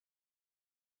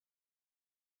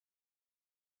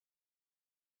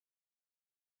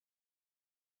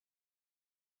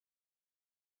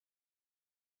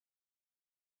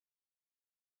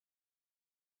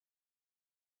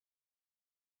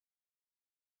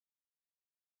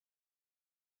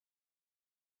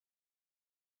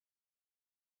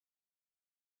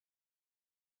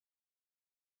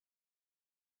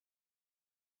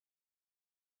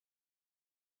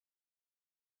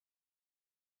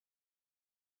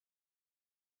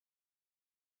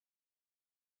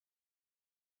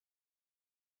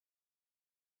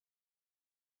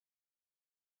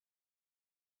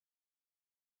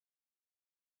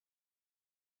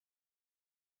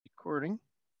recording.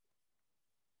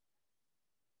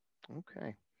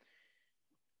 Okay.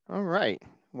 All right.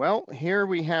 Well, here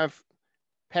we have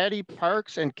Patti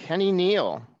Parks and Kenny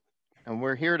Neal, and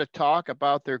we're here to talk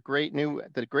about the great new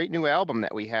album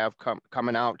that we have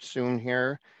coming out soon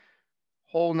here,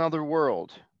 Whole Nother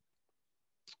World.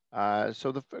 I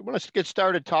want to get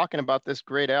started talking about this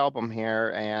great album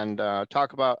here and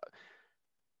talk about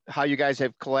how you guys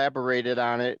have collaborated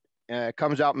on it. It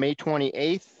comes out May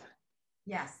 28th.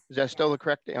 Yes. Is that still the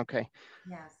correct? Okay.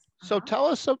 Yes. So tell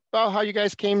us about how you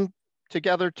guys came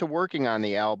together to working on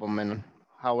the album and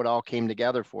how it all came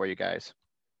together for you guys.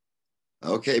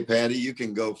 Okay, Patti, you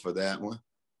can go for that one.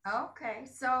 Okay.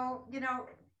 So,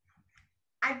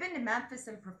 I've been to Memphis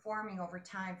and performing over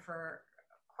time for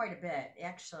quite a bit,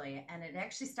 actually. And it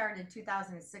actually started in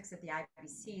 2006 at the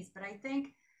IBCs. But I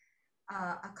think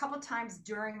a couple times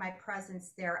during my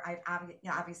presence there, I've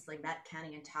obviously met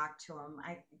Kenny and talked to him.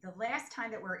 The last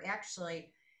time that we're actually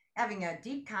having a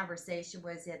deep conversation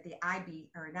was at the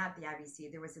or not the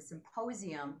IBC. There was a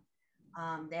symposium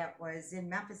that was in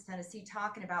Memphis, Tennessee,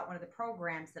 talking about one of the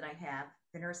programs that I have,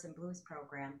 the Nurse and Blues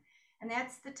program. And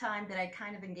that's the time that I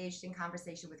kind of engaged in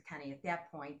conversation with Kenny at that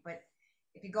point. But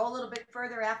if you go a little bit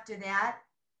further after that,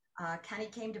 Kenny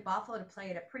came to Buffalo to play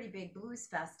at a pretty big blues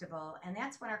festival. And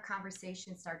that's when our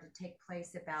conversation started to take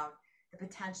place about the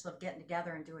potential of getting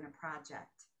together and doing a project.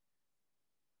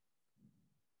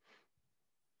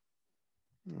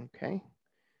 Okay.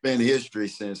 Been history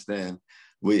since then.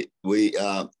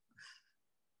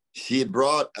 She had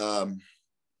brought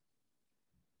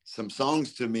some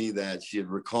songs to me that she had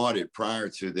recorded prior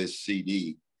to this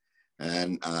CD.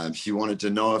 And she wanted to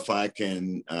know if I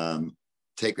can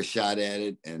take a shot at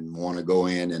it and want to go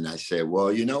in. And I said,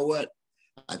 well, you know what?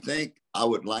 I think I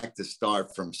would like to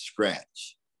start from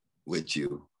scratch with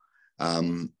you.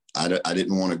 I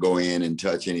didn't want to go in and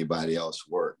touch anybody else's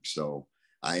work. So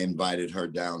I invited her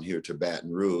down here to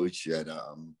Baton Rouge at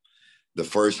the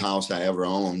first house I ever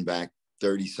owned back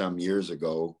 30 some years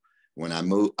ago. When I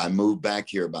moved back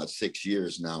here about 6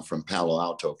 years now from Palo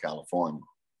Alto, California.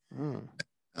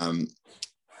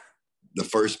 The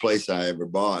first place I ever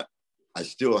bought, I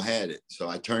still had it. So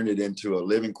I turned it into a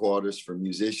living quarters for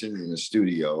musicians in a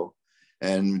studio,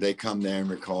 and they come there and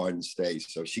record and stay.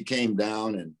 So she came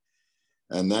down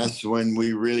and that's when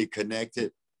we really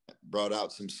connected, brought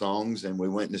out some songs, and we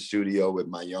went in the studio with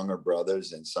my younger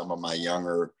brothers and some of my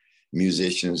younger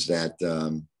musicians that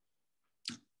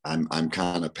I'm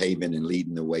kind of paving and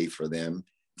leading the way for them,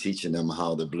 teaching them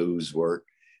how the blues work.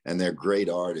 And they're great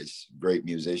artists, great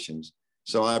musicians.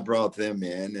 So I brought them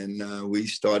in and we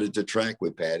started to track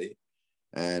with Patti.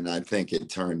 And I think it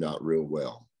turned out real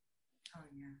well. Oh,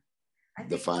 yeah. I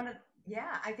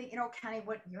think, Kenny,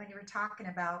 when you were talking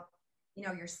about,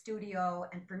 your studio.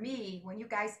 And for me, when you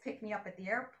guys picked me up at the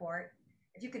airport,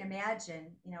 if you can imagine,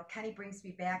 Kenny brings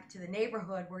me back to the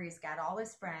neighborhood where he's got all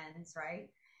his friends, right?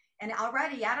 And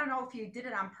already, I don't know if you did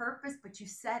it on purpose, but you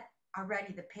set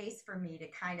already the pace for me to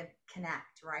kind of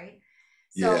connect, right?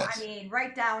 So, yes. I mean,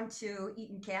 right down to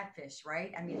eating catfish,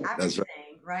 right? I mean,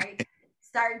 everything, right?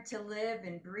 Starting to live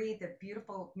and breathe the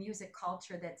beautiful music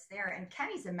culture that's there. And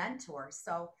Kenny's a mentor.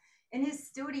 So in his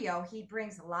studio, he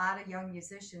brings a lot of young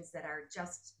musicians that are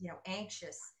just,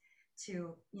 anxious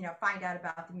to, find out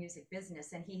about the music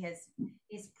business. And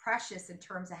he's precious in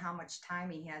terms of how much time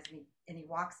he has, and he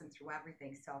walks them through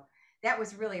everything. So that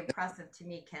was really impressive to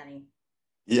me, Kenny.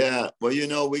 Yeah,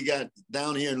 well, we got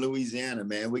down here in Louisiana,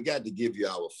 man, we got to give you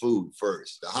our food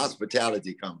first. The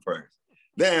hospitality come first.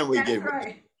 Then we give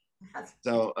it.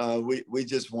 So we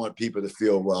just want people to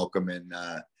feel welcome. And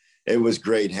it was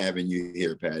great having you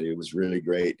here, Patti. It was really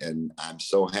great. And I'm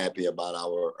so happy about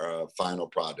our final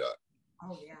product.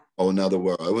 Oh, yeah. Whole nother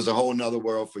world. It was a whole nother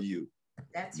world for you.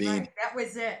 That's right. That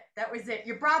was it.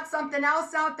 You brought something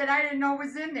else out that I didn't know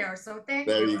was in there. So thank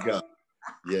you. There you go.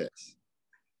 Yes.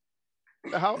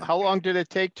 How long did it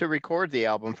take to record the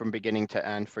album from beginning to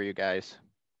end for you guys?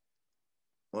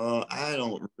 Well, I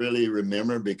don't really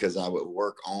remember because I would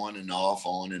work on and off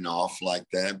like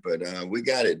that. But we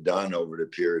got it done over the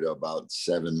period of about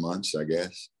 7 months, I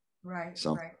guess. Right.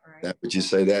 Would you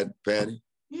say that, Patti?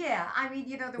 Yeah. I mean,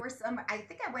 there were some, I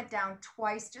think I went down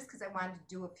twice just because I wanted to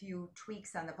do a few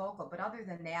tweaks on the vocal. But other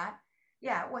than that,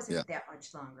 yeah, it wasn't that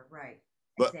much longer. Right.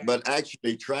 But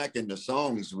actually tracking the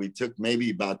songs, we took maybe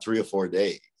about 3 or 4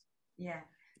 days. Yeah.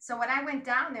 So when I went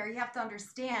down there, you have to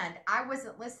understand, I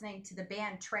wasn't listening to the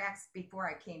band tracks before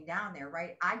I came down there,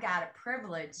 right? I got a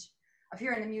privilege of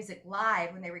hearing the music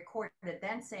live when they recorded it,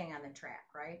 then sang on the track,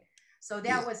 right? So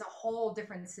that was a whole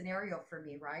different scenario for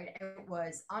me, right? It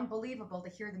was unbelievable to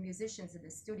hear the musicians in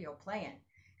the studio playing.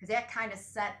 because that kind of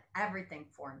set everything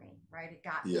for me, right? It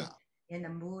got me in the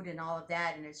mood and all of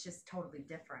that, and it's just totally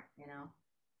different, you know,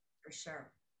 for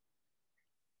sure.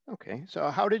 Okay, so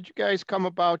how did you guys come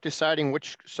about deciding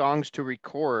which songs to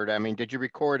record? I mean, did you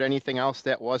record anything else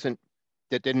that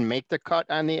didn't make the cut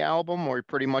on the album, or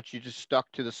pretty much you just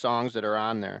stuck to the songs that are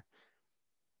on there?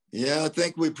 Yeah, I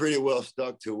think we pretty well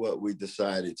stuck to what we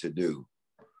decided to do.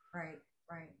 Right,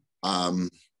 right.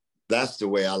 That's the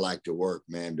way I like to work,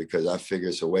 man, because I figure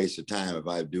it's a waste of time if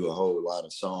I do a whole lot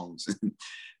of songs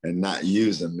and not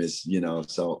use them. It's, you know,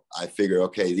 so I figure,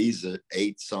 okay, these are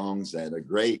 8 songs that are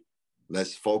great.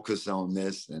 Let's focus on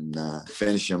this and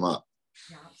finish them up.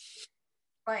 Yeah.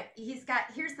 But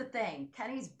here's the thing,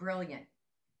 Kenny's brilliant.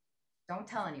 Don't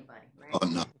tell anybody, right? Oh,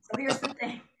 no. So here's the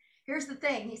thing. Here's the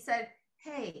thing. He said,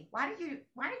 hey, why don't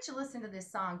you listen to this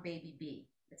song, Baby B?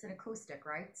 It's an acoustic,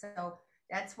 right? So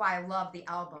that's why I love the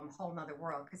album Whole Nother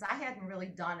World, because I hadn't really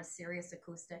done a serious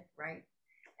acoustic, right?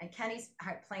 And Kenny's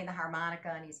playing the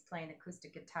harmonica and he's playing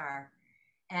acoustic guitar.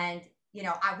 And, you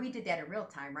know, we did that in real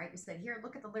time, right? We said, here,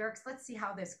 look at the lyrics. Let's see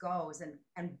how this goes.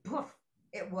 And poof,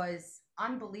 it was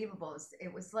unbelievable.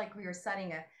 It was like we were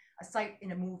setting a site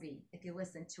in a movie. If you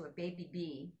listen to a Baby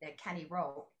B that Kenny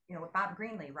wrote, you know, with Bob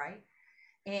Greenlee, right?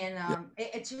 And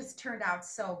it just turned out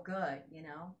so good, you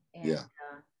know? And,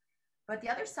 but the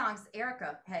other songs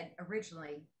Erica had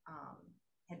originally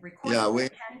had recorded.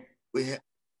 Yeah,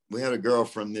 we had a girl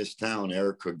from this town,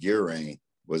 Erica Girain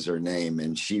was her name,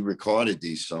 and she recorded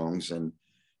these songs, and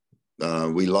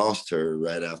we lost her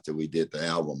right after we did the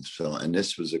album. So, and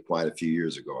this was quite a few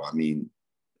years ago. I mean,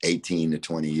 18 to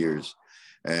 20 years.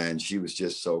 And she was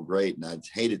just so great. And I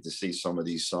hated to see some of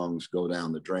these songs go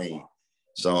down the drain.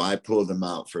 So I pulled them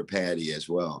out for Patti as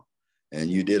well. And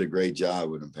you did a great job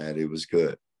with them, Patti. It was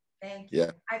good. Thank you.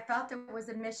 Yeah. I felt it was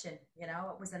a mission, you know,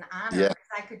 it was an honor because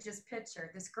I could just picture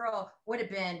this girl would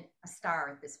have been a star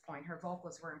at this point. Her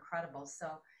vocals were incredible. So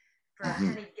for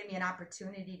Kenny to give me an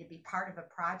opportunity to be part of a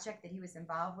project that he was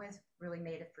involved with really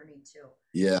made it for me too.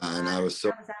 Yeah. And I was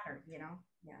honored, you know?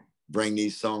 Yeah. Bring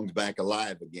these songs back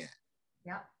alive again.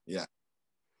 Yep. Yeah.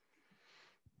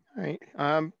 All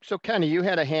right. So Kenny, you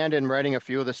had a hand in writing a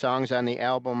few of the songs on the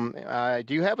album.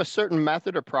 Do you have a certain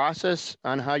method or process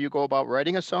on how you go about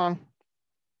writing a song?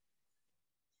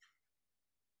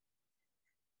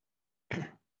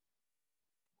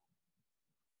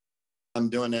 I'm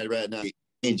doing that right now. I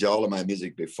change all of my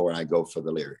music before I go for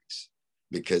the lyrics.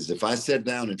 Because if I sit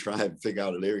down and try and figure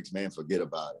out the lyrics, man, forget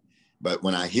about it. But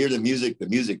when I hear the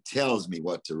music tells me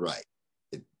what to write.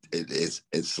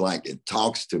 It's like it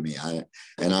talks to me.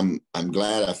 I'm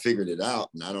glad I figured it out.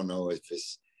 And I don't know if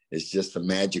it's just a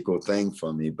magical thing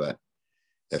for me, but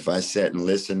if I sit and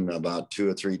listen about 2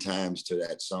 or 3 times to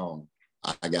that song,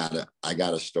 I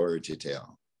got a story to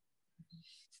tell.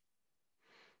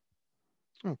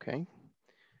 Okay.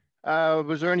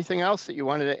 Was there anything else that you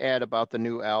wanted to add about the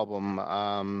new album?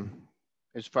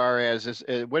 As far as this,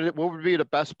 what would be the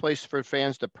best place for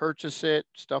fans to purchase it?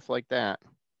 Stuff like that.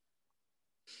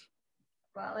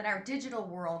 Well, in our digital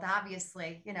world,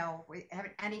 obviously, you know,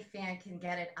 any fan can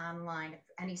get it online,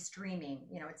 any streaming,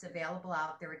 you know, it's available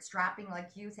out there. It's dropping, like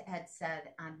you had said,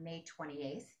 on May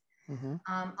 28th. Mm-hmm.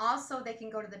 Also, they can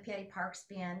go to the Patti Parks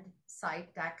Band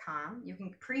site.com. You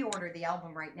can pre-order the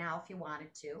album right now if you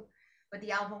wanted to, but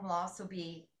the album will also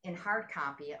be in hard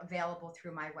copy available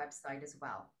through my website as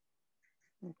well.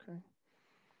 Okay.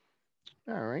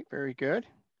 All right. Very good.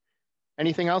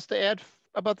 Anything else to add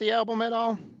about the album at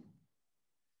all?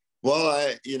 Well,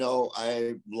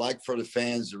 I like for the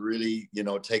fans to really,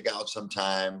 take out some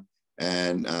time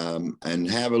and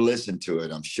have a listen to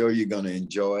it. I'm sure you're going to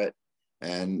enjoy it.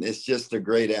 And it's just a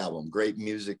great album, great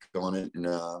music on it. And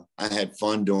I had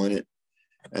fun doing it.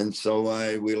 And so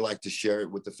we like to share it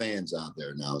with the fans out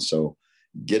there now. So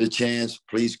get a chance,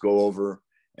 please go over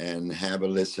and have a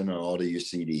listen or order your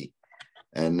CD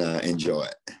and enjoy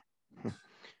it.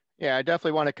 Yeah, I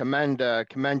definitely want to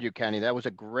commend you, Kenny. That was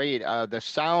a great, the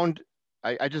sound.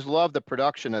 I just love the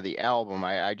production of the album.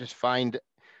 I just find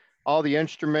all the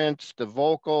instruments, the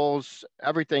vocals,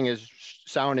 everything is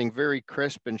sounding very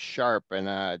crisp and sharp. And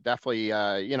definitely,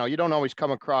 you don't always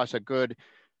come across a good,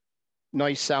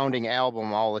 nice sounding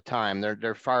album all the time.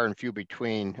 They're far and few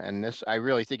between. And this, I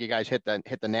really think you guys hit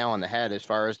the nail on the head as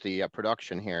far as the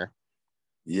production here.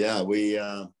 Yeah,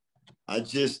 I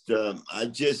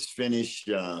just finished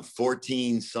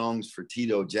 14 songs for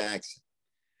Tito Jackson.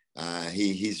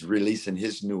 He's releasing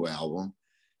his new album,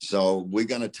 so we're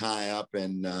gonna tie up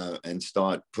and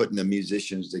start putting the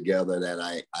musicians together that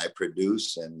I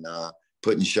produce and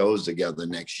putting shows together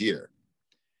next year.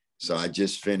 So I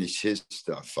just finished his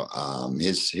stuff,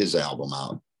 his album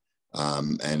out.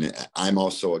 And I'm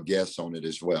also a guest on it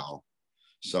as well.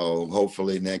 So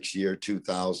hopefully next year,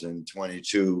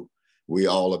 2022, we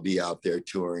all will be out there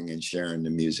touring and sharing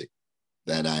the music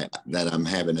that I'm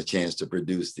having a chance to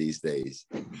produce these days.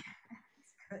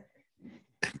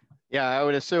 Yeah, I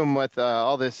would assume with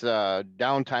all this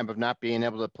downtime of not being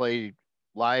able to play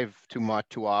live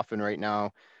too often right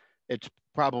now, it's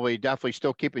probably definitely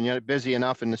still keeping you busy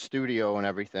enough in the studio and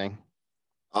everything.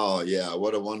 Oh yeah,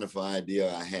 what a wonderful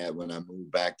idea I had when I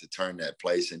moved back to turn that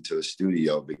place into a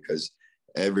studio, because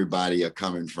everybody are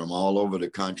coming from all over the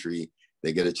country.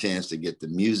 They get a chance to get the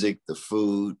music, the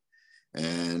food,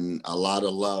 and a lot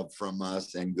of love from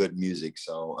us and good music.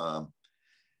 So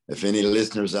if any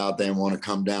listeners out there want to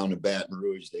come down to Baton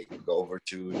Rouge, they can go over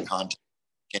to contact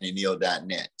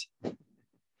kennyneal.net.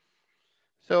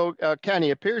 So, Kenny,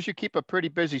 it appears you keep a pretty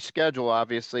busy schedule,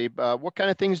 obviously. What kind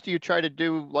of things do you try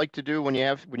to like to do when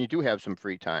you do have some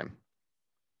free time?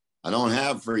 I don't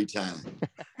have free time.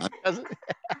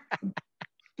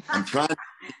 I'm trying to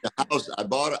get a house. I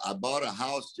bought a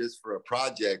house just for a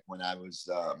project when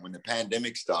when the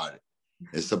pandemic started.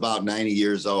 It's about 90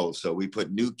 years old. So we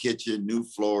put new kitchen, new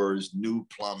floors, new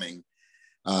plumbing.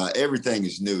 Everything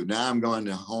is new. Now I'm going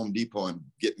to Home Depot and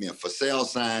get me a for sale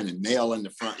sign and nail in the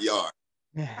front yard.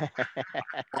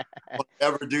 I'll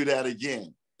never do that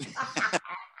again.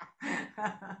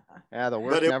 Yeah, the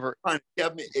work never.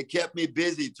 It kept me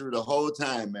busy through the whole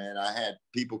time, man. I had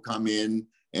people come in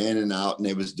and out, and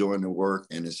they was doing the work.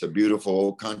 And it's a beautiful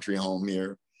old country home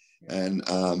here, and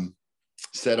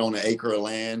set on an acre of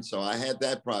land. So I had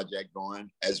that project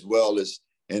going as well as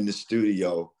in the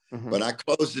studio. Mm-hmm. But I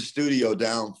closed the studio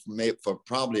down for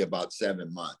probably about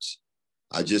 7 months.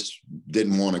 I just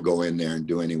didn't want to go in there and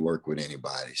do any work with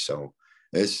anybody. So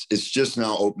it's just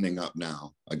now opening up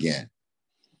now again.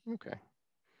 Okay.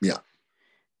 Yeah.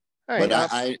 All right, but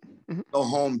I go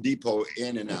Home Depot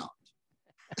in and out.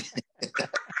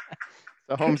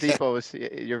 So Home Depot is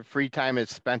your free time is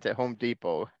spent at Home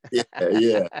Depot.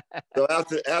 Yeah. So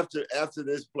after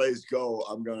this place go,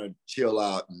 I'm gonna chill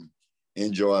out and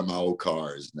enjoy my old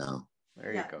cars now.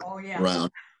 There you go. Oh yeah.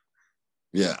 Around.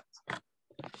 Yeah.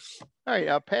 All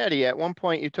right, Patti. At one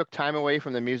point, you took time away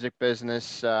from the music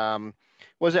business.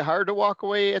 Was it hard to walk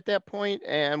away at that point,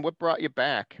 and what brought you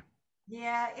back?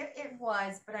 Yeah, it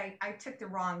was, but I took the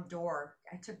wrong door.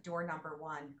 I took door number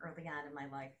one early on in my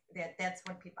life. That's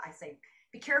what I say,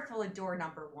 be careful of door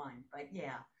number one. But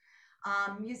yeah,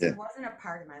 music wasn't a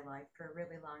part of my life for a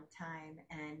really long time.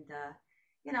 And,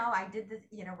 I did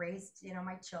raised,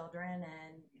 my children.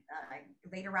 And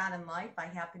later on in life, I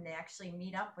happened to actually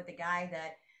meet up with a guy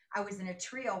that I was in a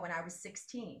trio when I was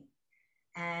 16.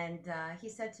 And he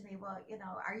said to me, well,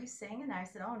 are you singing? And I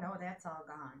said, oh, no, that's all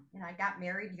gone. I got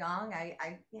married young. I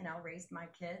raised my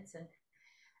kids.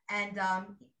 And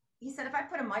he said, if I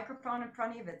put a microphone in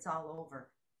front of you, it's all over.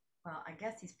 Well, I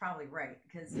guess he's probably right.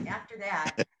 Because after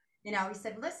that, he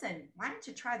said, listen, why don't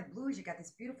you try the blues? You got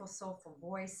this beautiful, soulful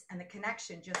voice. And the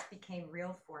connection just became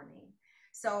real for me.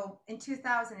 So in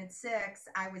 2006,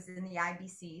 I was in the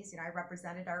IBCs. I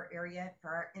represented our area for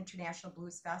our International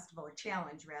Blues Festival, or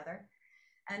Challenge, rather.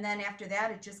 And then after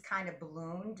that, it just kind of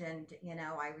ballooned. And,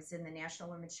 I was in the National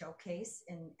Women's Showcase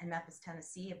in Memphis,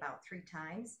 Tennessee about 3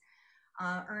 times,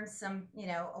 earned some,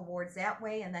 awards that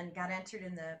way, and then got entered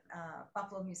in the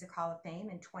Buffalo Music Hall of Fame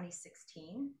in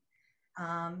 2016.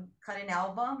 Cut an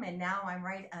album, and now I'm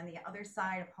right on the other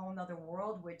side of Whole Nother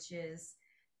World, which is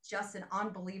just an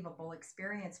unbelievable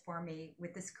experience for me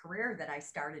with this career that I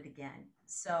started again.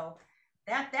 So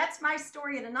that's my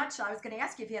story in a nutshell. I was going to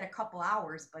ask you if you had a couple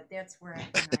hours, but that's where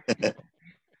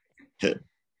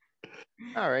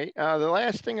All right. The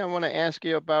last thing I want to ask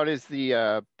you about is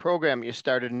the program you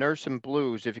started, Nurse and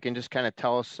Blues. If you can just kind of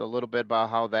tell us a little bit about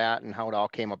how it all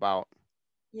came about.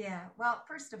 Yeah. Well,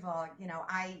 first of all,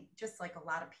 I, just like a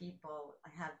lot of people,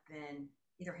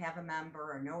 either have a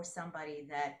member or know somebody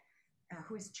that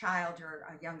whose child or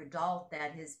a young adult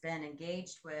that has been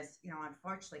engaged with,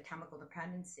 unfortunately, chemical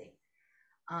dependency.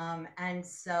 And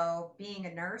so being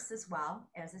a nurse as well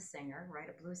as a singer, right,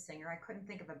 a blues singer, I couldn't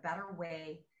think of a better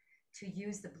way to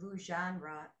use the blues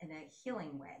genre in a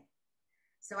healing way.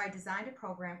 So I designed a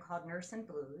program called Nurse and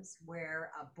Blues,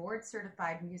 where a board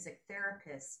certified music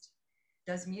therapist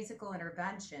does musical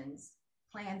interventions,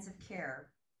 plans of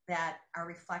care that are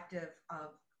reflective of,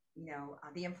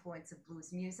 the influence of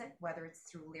blues music, whether it's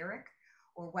through lyric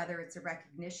or whether it's a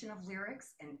recognition of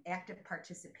lyrics and active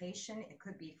participation. It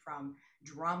could be from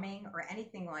drumming or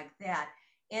anything like that.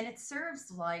 And it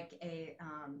serves like a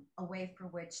way for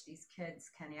which these kids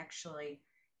can actually,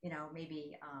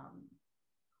 maybe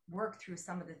work through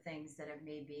some of the things that have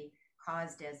maybe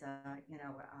caused as a, you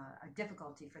know, a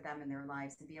difficulty for them in their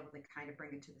lives, and be able to kind of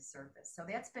bring it to the surface. So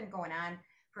that's been going on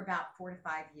for about 4 to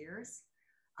 5 years.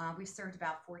 We've served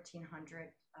about 1,400,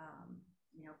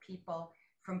 you know, people,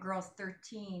 from girls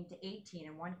 13 to 18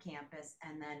 in one campus,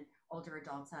 and then older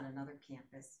adults on another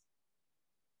campus.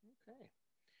 Okay.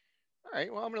 All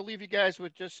right. Well, I'm going to leave you guys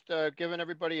with just giving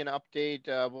everybody an update.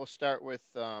 We'll start with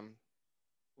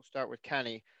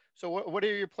Kenny. So, what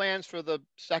are your plans for the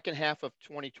second half of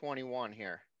 2021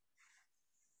 here?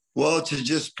 Well, to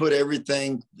just put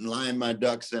everything, line my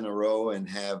ducks in a row, and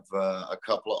have a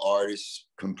couple of artists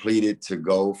completed to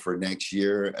go for next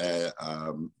year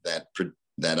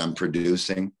that I'm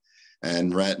producing.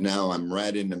 And right now, I'm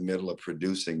right in the middle of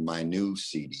producing my new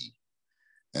CD,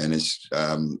 and it's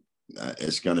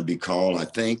going to be called, I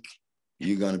think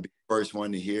you're going to be the first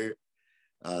one to hear,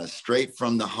 Straight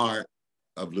from the Heart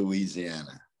of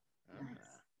Louisiana.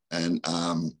 And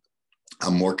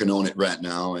I'm working on it right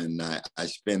now, and I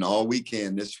spent all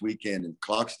weekend this weekend in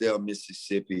Clarksdale,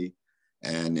 Mississippi,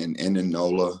 and in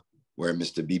Indianola, where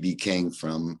Mr. B.B. King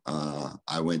from.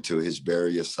 I went to his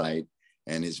burial site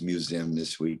and his museum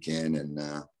this weekend,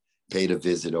 and paid a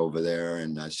visit over there,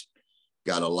 and I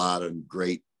got a lot of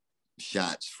great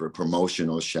shots for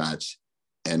promotional shots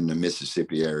in the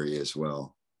Mississippi area as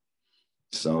well.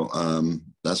 So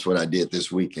that's what I did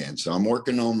this weekend. So I'm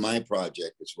working on my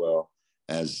project as well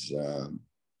as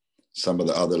some of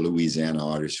the other Louisiana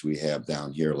artists we have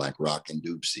down here, like Rockin'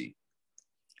 Doopsie.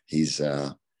 He's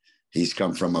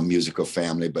come from a musical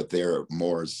family, but they're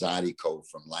more Zydeco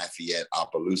from Lafayette,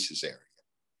 Opelousas area.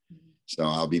 So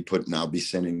I'll be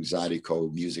sending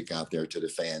Zydeco music out there to the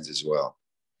fans as well.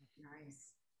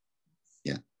 Nice.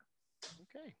 Yeah.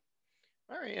 Okay.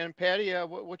 All right. And Patti,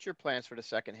 what's your plans for the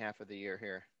second half of the year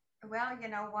here? Well, you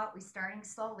know what? We're starting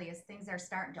slowly as things are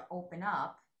starting to open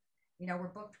up. You know, we're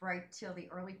booked right till the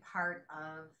early part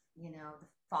of, you know, the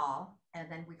fall, and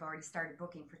then we've already started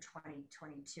booking for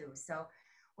 2022. So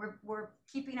we're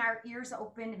keeping our ears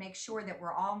open to make sure that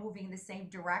we're all moving in the same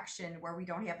direction, where we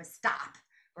don't have a stop,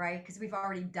 right? Because we've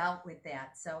already dealt with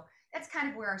that. So that's kind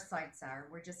of where our sights are.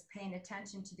 We're just paying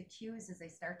attention to the cues as they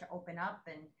start to open up,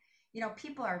 and you know,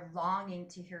 people are longing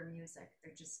to hear music.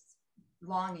 They're just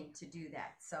longing to do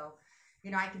that. So,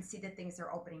 you know, I can see that things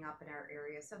are opening up in our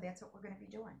area. So that's what we're going to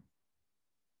be doing.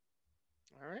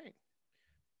 All right.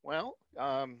 Well,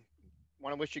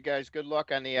 want to wish you guys good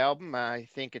luck on the album. I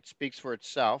think it speaks for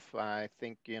itself. I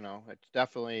think, you know, it's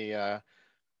definitely going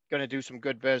to do some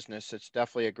good business. It's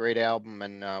definitely a great album,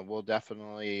 and we'll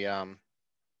definitely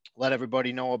let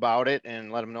everybody know about it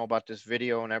and let them know about this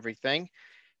video and everything.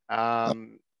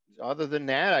 Other than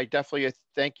that, I definitely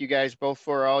thank you guys both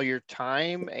for all your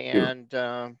time, and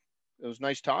it was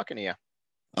nice talking to you.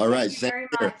 All right. Thank you very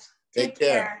Here. much. Take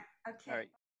care. Okay. All right.